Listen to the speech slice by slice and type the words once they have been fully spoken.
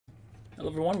Hello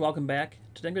everyone, welcome back.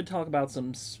 Today I'm going to talk about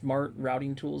some smart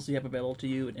routing tools you have available to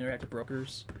you in Interactive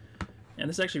Brokers. And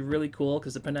this is actually really cool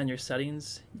because depending on your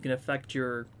settings, you can affect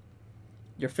your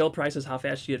fill prices, how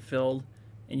fast you get filled,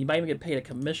 and you might even get paid a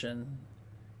commission,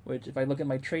 which if I look at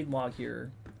my trade log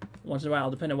here, once in a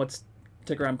while, depending on what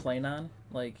ticker I'm playing on,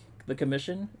 like the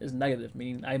commission is negative,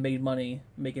 meaning I made money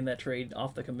making that trade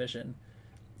off the commission.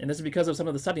 And this is because of some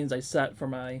of the settings I set for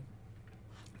my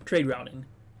trade routing.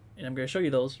 And I'm going to show you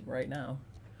those right now.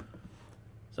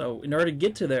 So in order to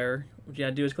get to there, what you got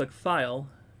to do is click File,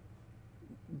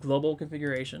 Global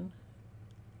Configuration.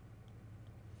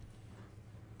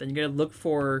 Then you're going to look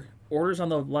for orders on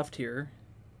the left here.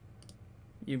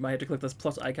 You might have to click this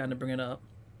plus icon to bring it up.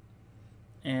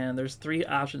 And there's three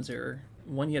options here.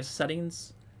 One, you have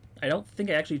settings. I don't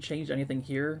think I actually changed anything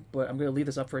here, but I'm going to leave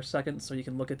this up for a second so you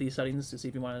can look at these settings to see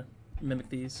if you want to mimic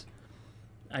these.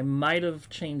 I might have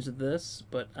changed this,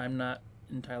 but I'm not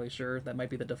entirely sure. That might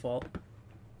be the default.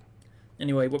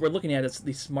 Anyway, what we're looking at is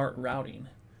the smart routing.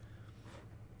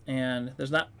 And there's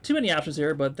not too many options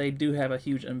here, but they do have a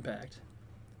huge impact.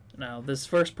 Now, this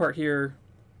first part here,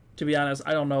 to be honest,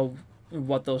 I don't know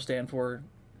what those stand for,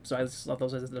 so I just left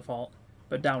those as the default.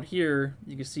 But down here,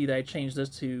 you can see that I changed this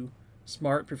to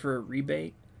Smart Prefer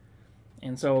Rebate.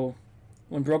 And so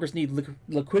when brokers need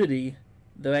liquidity,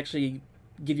 they'll actually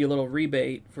give you a little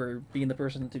rebate for being the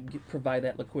person to provide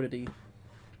that liquidity.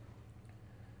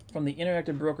 From the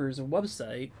Interactive Brokers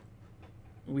website,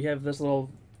 we have this little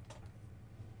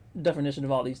definition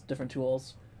of all these different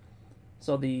tools.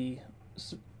 So the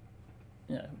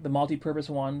multi-purpose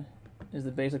one is the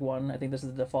basic one. I think this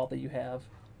is the default that you have.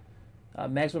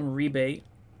 Maximum rebate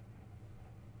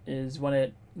is when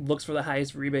it looks for the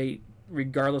highest rebate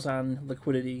regardless on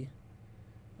liquidity.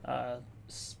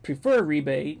 Prefer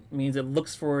rebate means it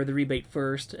looks for the rebate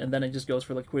first and then it just goes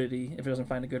for liquidity. If it doesn't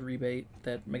find a good rebate,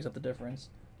 that makes up the difference.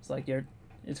 It's like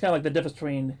it's kind of like the difference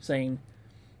between saying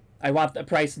I want the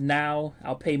price now,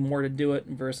 I'll pay more to do it,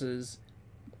 versus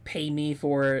pay me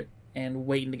for it and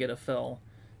waiting to get a fill.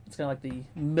 It's kind of like the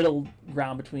middle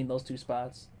ground between those two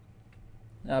spots.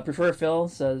 Prefer fill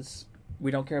says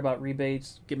we don't care about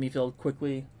rebates, get me filled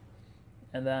quickly.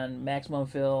 And then maximum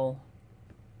fill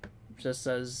just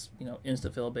says,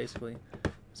 insta fill basically.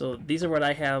 So these are what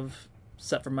I have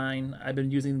set for mine. I've been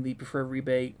using the prefer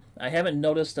rebate. I haven't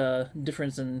noticed a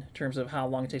difference in terms of how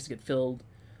long it takes to get filled.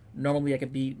 Normally I can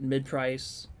beat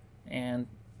mid-price and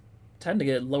tend to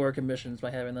get lower commissions by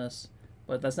having this,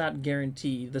 but that's not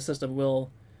guaranteed. The system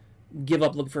will give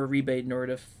up looking for a rebate in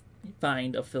order to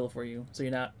find a fill for you. So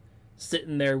you're not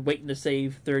sitting there waiting to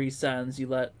save 30 cents. You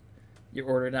let your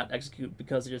order not execute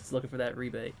because you're just looking for that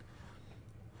rebate.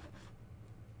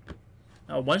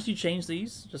 Once you change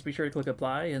these, just be sure to click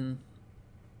apply, and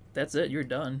that's it. You're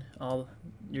done.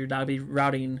 You're not be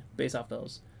routing based off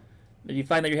those. If you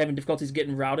find that you're having difficulties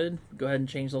getting routed, go ahead and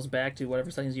change those back to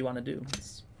whatever settings you want to do.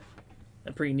 It's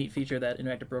a pretty neat feature that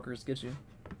Interactive Brokers gives you.